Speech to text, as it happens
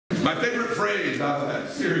My favorite phrase out of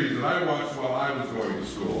that series that I watched while I was going to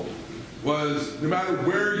school was, no matter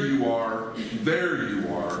where you are, there you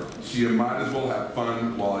are, so you might as well have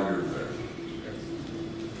fun while you're there.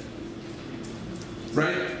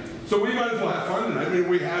 Right? So we might as well have fun tonight. I mean,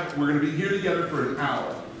 we're going to be here together for an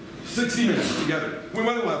hour. 60 minutes together. We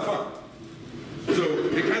might as well have fun. So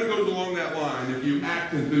it kind of goes along that line. If you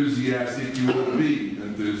act enthusiastic, you will be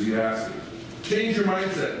enthusiastic. Change your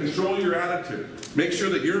mindset. Control your attitude. Make sure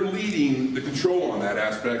that you're leading the control on that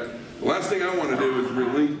aspect. The last thing I want to do is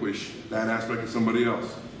relinquish that aspect to somebody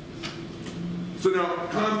else. So now,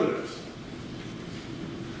 confidence.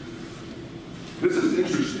 This is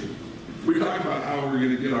interesting. We talked about how we're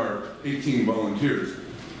going to get our 18 volunteers.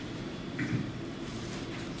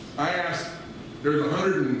 I asked, there's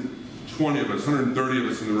 120 of us, 130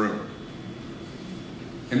 of us in the room.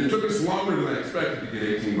 And it took us longer than I expected to get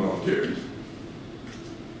 18 volunteers.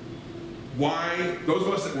 Why, those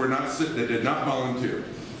of us that were not that did not volunteer,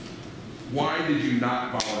 why did you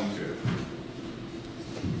not volunteer?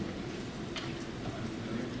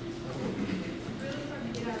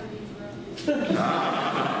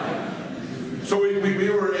 So we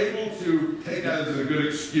were able to take that as a good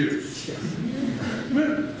excuse.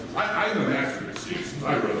 I'm a master of excuses.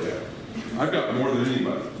 I really am. I've got more than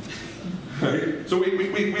anybody. Right? So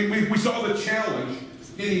we saw the challenge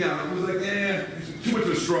getting out. It was like, too much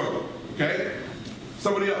of a struggle. Okay?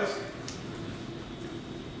 Somebody else.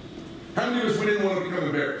 How many of us, we didn't want to become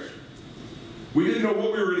embarrassed? We didn't know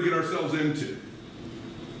what we were going to get ourselves into.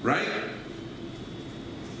 Right?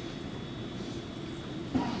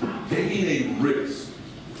 Taking a risk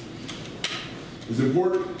is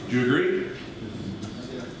important. Do you agree?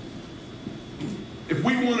 If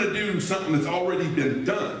we want to do something that's already been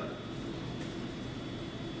done,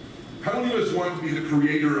 how many of us want to be the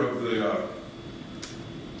creator of the,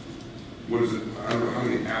 what is it? I don't know how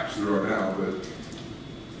many apps there are now, but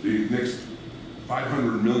the next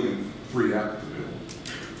 500 million free apps available.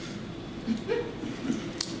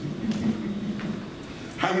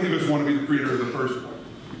 How many of us want to be the creator of the first one?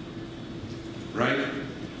 Right?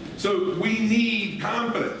 So we need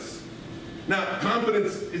confidence. Now,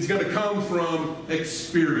 confidence is going to come from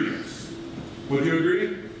experience. Would you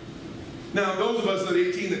agree? Now, those of us at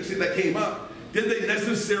 18 that came up, did they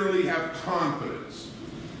necessarily have confidence?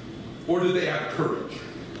 Or did they have courage?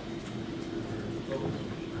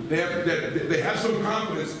 They have some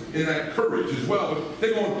confidence in that courage as well. But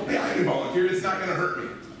they're going, hey, I can volunteer. It's not going to hurt me.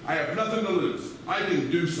 I have nothing to lose. I can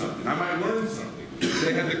do something. I might learn something.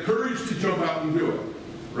 They had the courage to jump out and do it.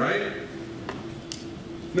 Right?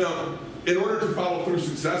 Now, in order to follow through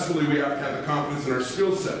successfully, we have to have the confidence in our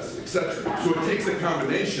skill sets, etc. So it takes a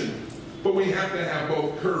combination, but we have to have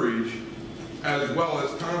both courage as well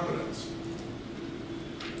as confidence.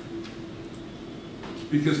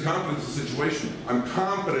 Because confidence is situational. I'm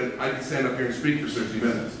confident I can stand up here and speak for 60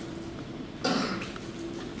 minutes.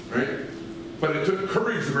 Right? But it took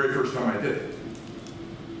courage the very first time I did it.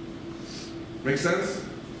 Make sense?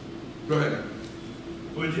 Go ahead.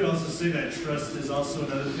 Would you also say that trust is also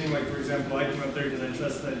another thing? Like, for example, I came up there because I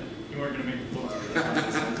trust that you weren't going to make a fool out of it.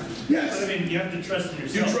 Yes. But I mean, you have to trust in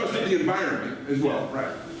yourself. You trust in the environment as well,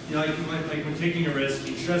 right? You know, like when taking a risk,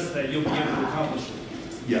 you trust that you'll be able to accomplish it.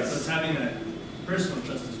 Yes. So it's having that personal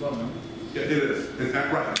trust as well, no? Yeah, it is. It's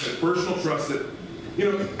that right. That personal trust that,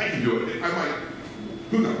 you know, I can do it. I might,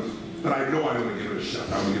 who knows? But I know I'm going to give it a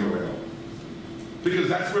shot. I'm going to give it a go. Because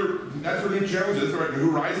that's where the challenge is, right?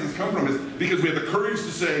 Who Horizons come from is because we have the courage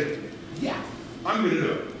to say, yeah, I'm going to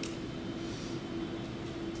do it.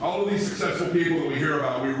 All of these successful people that we hear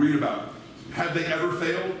about, we read about, have they ever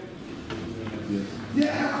failed?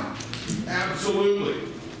 Yeah, absolutely.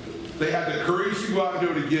 They had the courage to go out and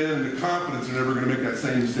do it again, and the confidence they're never going to make that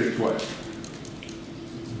same mistake twice.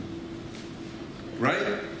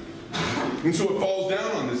 Right? And so it falls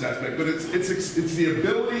down on this aspect, but it's the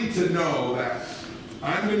ability to know that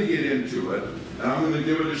I'm going to get into it, and I'm going to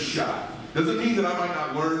give it a shot. Doesn't mean that I might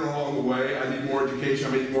not learn along the way. I need more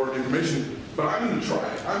education, I need more information, but I'm going to try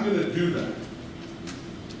it. I'm going to do that.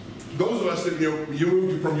 Those of us that, you know, you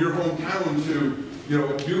moved from your hometown to, you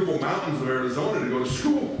know, beautiful mountains of Arizona to go to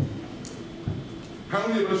school. How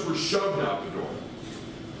many of us were shoved out the door?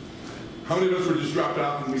 How many of us were just dropped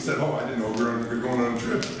off and we said, oh, I didn't know we were going on a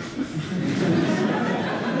trip?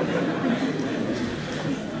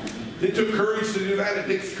 It took courage to do that. It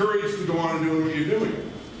takes courage to go on and do what you're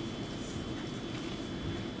doing.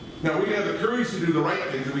 Now, we have the courage to do the right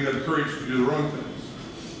things, and we have the courage to do the wrong things.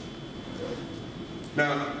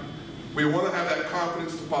 Now, we want to have that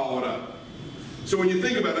confidence to follow it up. So when you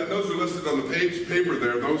think about it, those are listed on the paper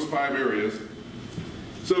there, those 5 areas.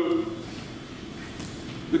 So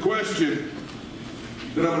The question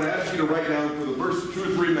that I'm going to ask you to write down for the first 2 or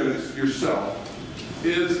 3 minutes yourself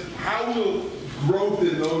is, how will growth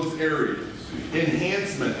in those areas,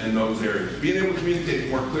 enhancement in those areas, being able to communicate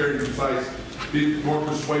more clear and concise, be more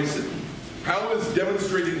persuasive, how is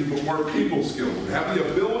demonstrating more people skills, have the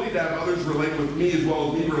ability to have others relate with me as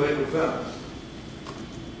well as me relate with them,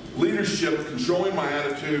 leadership, controlling my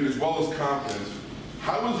attitude as well as confidence,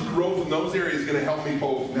 how is growth in those areas going to help me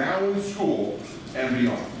both now in school and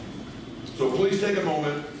beyond? So please take a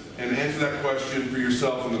moment and answer that question for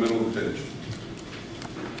yourself in the middle of the page.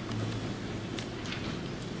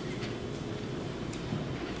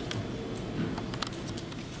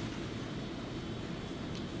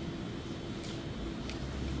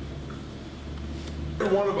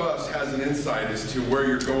 Every one of us has an insight as to where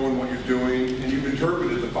you're going, what you're doing, and you've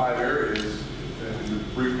interpreted the 5 areas in the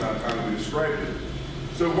brief amount of time that we described it.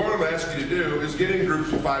 So what I'm going to ask you to do is get in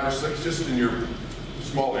groups of 5 or 6, just in your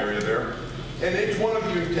small area there, and each one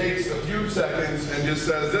of you takes a few seconds and just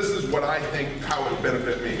says, this is what I think, how it would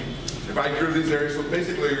benefit me. If I grew these areas, so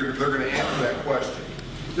basically they're going to answer that question.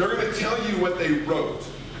 They're going to tell you what they wrote.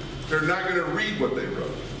 They're not going to read what they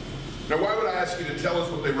wrote. Now, why would I ask you to tell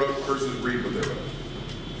us what they wrote versus read what they wrote?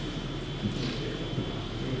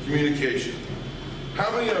 Communication.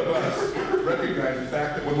 How many of us recognize the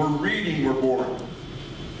fact that when we're reading, we're bored?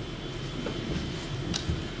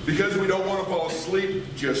 Because we don't want to fall asleep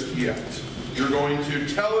just yet. You're going to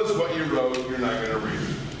tell us what you wrote, you're not going to read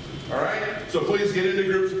it. All right? So please get into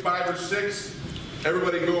groups of 5 or 6.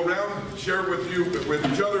 Everybody go around, share with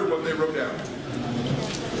each other what they wrote down.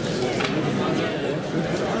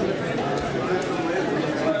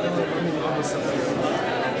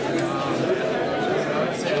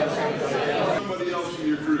 Somebody else in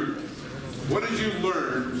your group. What did you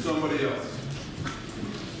learn from somebody else?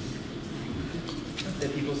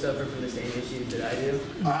 That people suffer from the same issues that I do.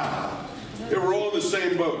 Yeah, we're all in the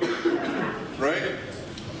same boat, right?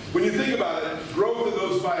 When you think about it, growth in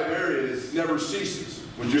those 5 areas never ceases.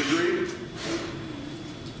 Would you agree?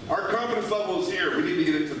 Our confidence level is here. We need to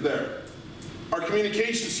get it to there. Our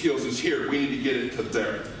communication skills is here. We need to get it to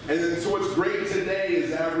there. And then, so what's great today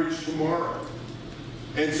is average tomorrow.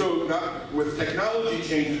 And so, not with technology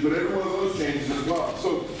changes, but every one of those changes as well.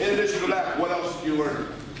 So, in addition to that, what else did you learn?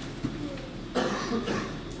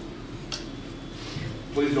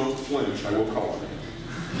 Please don't flinch. I will call on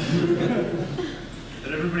you.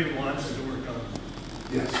 That everybody wants to work on.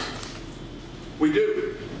 Yes. We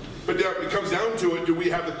do. But it comes down to it, do we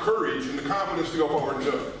have the courage and the confidence to go forward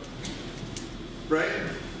and do it? Right?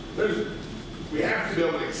 We have to be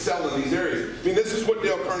able to excel in these areas. I mean, this is what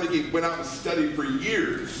Dale Carnegie went out and studied for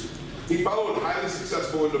years. He followed highly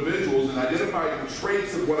successful individuals and identified the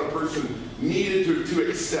traits of what a person needed to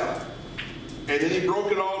excel. And then he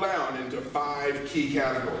broke it all down into 5 key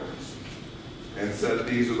categories and said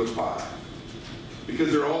these are the 5.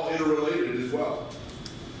 Because they're all interrelated as well.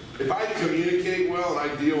 If I communicate well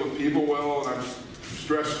and I deal with people well and I'm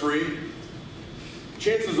stress-free,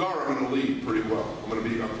 chances are I'm going to lead pretty well. I'm going to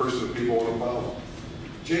be a person that people want to follow.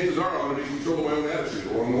 Chances are I'm going to be in control of my own attitude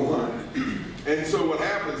along the line. And so what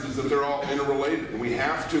happens is that they're all interrelated, and we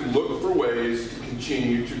have to look for ways to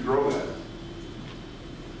continue to grow that.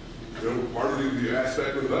 You know, part of the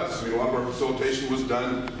aspect with us, I mean, a lot of our facilitation was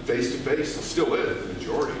done face-to-face, and still is, the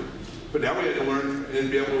majority. But now we had to learn and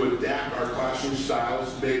be able to adapt our classroom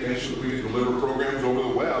styles to make sure that we can deliver programs over the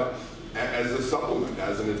web as a supplement,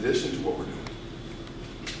 as an addition to what we're doing.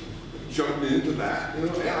 Jumping into that, you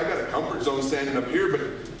know, yeah, I got a comfort zone standing up here, but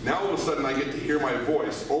now all of a sudden I get to hear my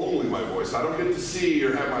voice, only my voice. I don't get to see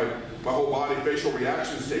or have my whole body facial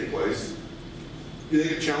reactions take place. You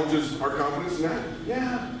think it challenges our confidence in that?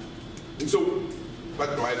 Yeah. And so,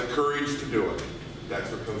 but do I have the courage to do it?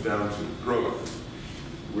 That's what it comes down to, growth.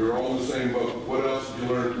 We're all in the same boat. What else did you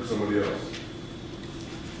learn from somebody else?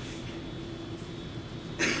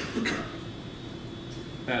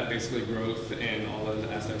 That basically growth in all those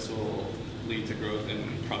aspects will lead to growth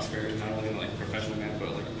and prosperity, not only in like a professional manner,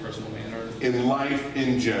 but like a personal manner. In life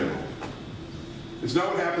in general. It's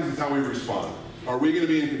not what happens, it's how we respond. Are we going to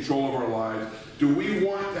be in control of our lives? Do we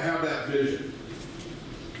want to have that vision?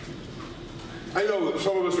 I know that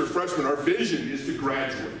some of us are freshmen. Our vision is to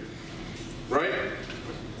graduate. Right?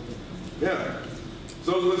 Yeah.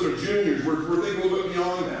 So those of us are juniors. We're thinking a little bit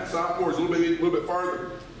beyond that. Sophomores a little bit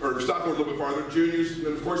farther. Or sophomores a little bit farther. Juniors, and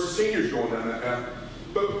of course the seniors going down that path.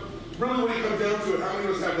 But really when it comes down to it, how many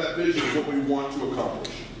of us have that vision of what we want to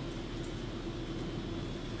accomplish?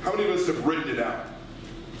 How many of us have written it out?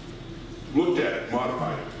 Looked at it,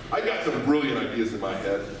 modified it. I got some brilliant ideas in my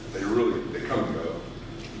head. They come and go.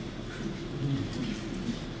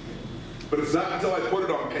 but it's not until I put it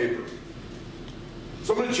on paper.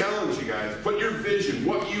 So I'm going to challenge you guys. Put your vision,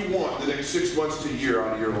 what you want the next 6 months to a year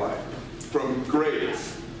out of your life. From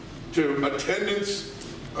grades to attendance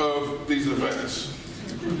of these events.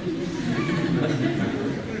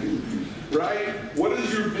 Right? What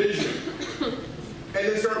is your vision? And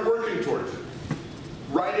then start working towards it.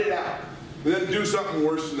 Write it out. And then do something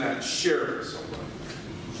worse than that. Share it with somebody.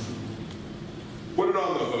 Put it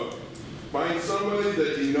on the hook. Find somebody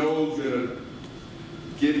that you know is going to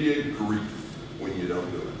give you grief when you don't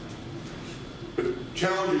do it. But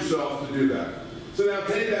challenge yourself to do that. So now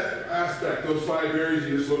take that aspect, those 5 areas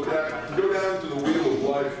you just looked at, go down to the wheel of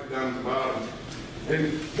life down at the bottom,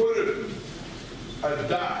 and put a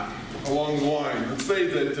dot along the line. Let's say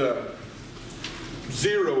that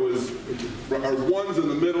 0 are 1's in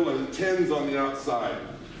the middle and 10's on the outside.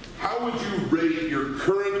 How would you rate your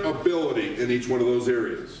current ability in each one of those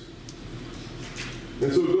areas?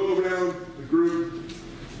 And so go around the group,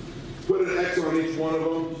 put an X on each one of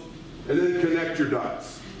them, and then connect your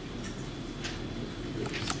dots.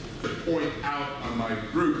 Point out on my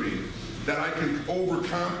grouping that I can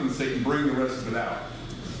overcompensate and bring the rest of it out.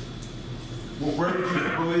 Well, where do you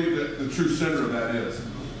believe that the true center of that is?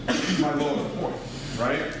 My lowest point,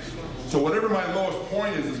 right? So whatever my lowest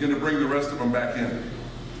point is going to bring the rest of them back in.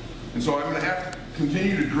 And so I'm going to have to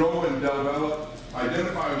continue to grow and develop,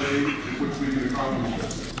 identify ways in which we can accomplish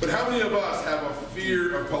this. But how many of us have a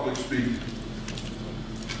fear of public speaking?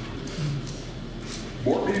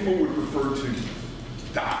 More people would prefer to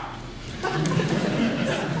die than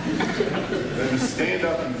to stand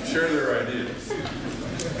up and share their ideas.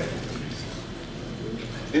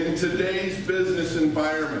 In today's business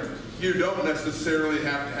environment, you don't necessarily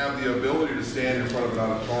have to have the ability to stand in front of an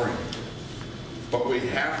auditorium. But we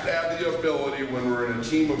have to have the ability when we're in a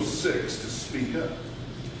team of 6 to speak up.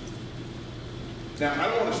 Now, I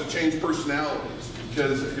don't want us to change personalities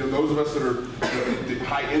because those of us that are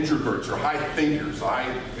high introverts or high thinkers, high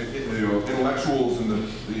intellectuals, and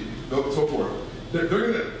so forth, they're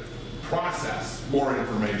going to process more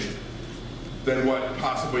information than what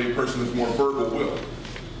possibly a person that's more verbal will.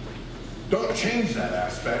 Don't change that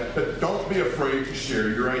aspect, but don't be afraid to share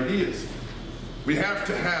your ideas. We have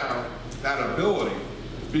to have that ability,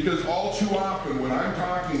 because all too often when I'm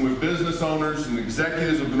talking with business owners and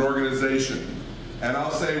executives of an organization, and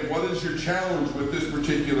I'll say, what is your challenge with this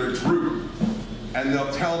particular group? And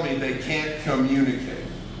they'll tell me they can't communicate.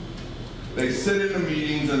 They sit in the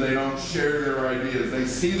meetings and they don't share their ideas. They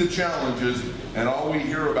see the challenges, and all we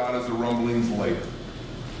hear about is the rumblings later.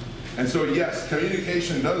 And so yes,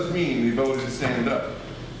 communication does mean the ability to stand up.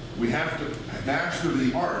 We have to master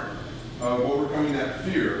the art of overcoming that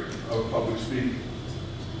fear of public speaking.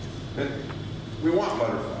 And we want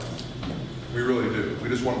butterflies. We really do. We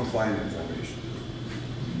just want them flying in formation.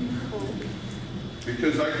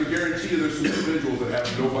 Because I can guarantee you there's some individuals that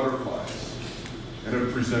have no butterflies and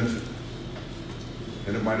have presented.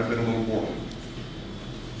 And it might have been a little warm,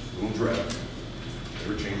 a little dread.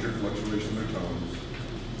 Never change their fluctuation of their tones.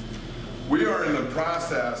 We are in the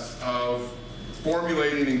process of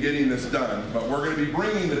formulating and getting this done, but we're going to be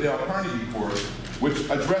bringing the Dale Carnegie course, which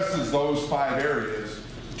addresses those 5 areas,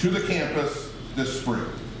 to the campus this spring.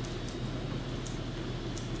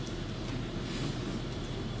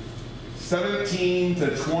 17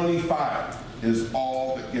 to 25 is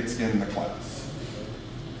all that gets in the class.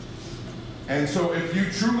 And so if you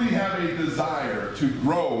truly have a desire to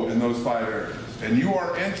grow in those 5 areas, and you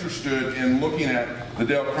are interested in looking at the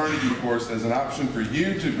Dale Carnegie course as an option for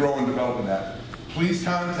you to grow and develop in that, please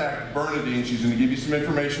contact Bernadine. She's going to give you some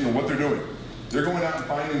information on what they're doing. They're going out and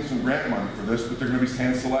finding some grant money for this, but they're going to be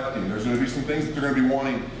hand selecting. There's going to be some things that they're going to be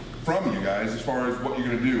wanting from you guys as far as what you're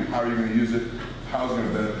going to do, how you're going to use it, how it's going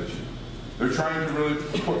to benefit you. They're trying to really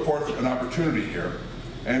put forth an opportunity here.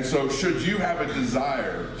 And so should you have a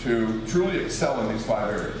desire to truly excel in these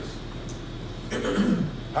 5 areas,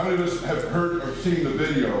 how many of us have heard or seen the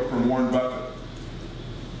video from Warren Buffett?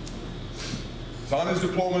 It's on his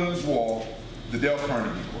diploma on his wall, the Dale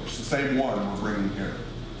Carnegie course, the same one we're bringing here.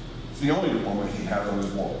 It's the only diploma he has on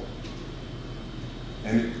his wall.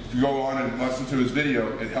 And if you go on and listen to his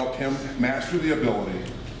video, it helped him master the ability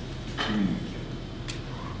to communicate,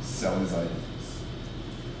 sell his ideas.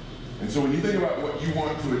 And so when you think about what you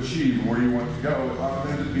want to achieve and where you want to go, it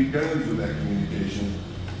often begins with that communication.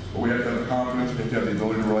 But we have to have the confidence, we have to have the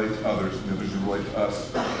ability to relate to others, and others to relate to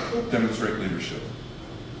us, demonstrate leadership.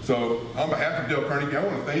 So on behalf of Dale Carnegie, I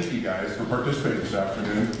want to thank you guys for participating this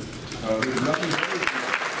afternoon. There's nothing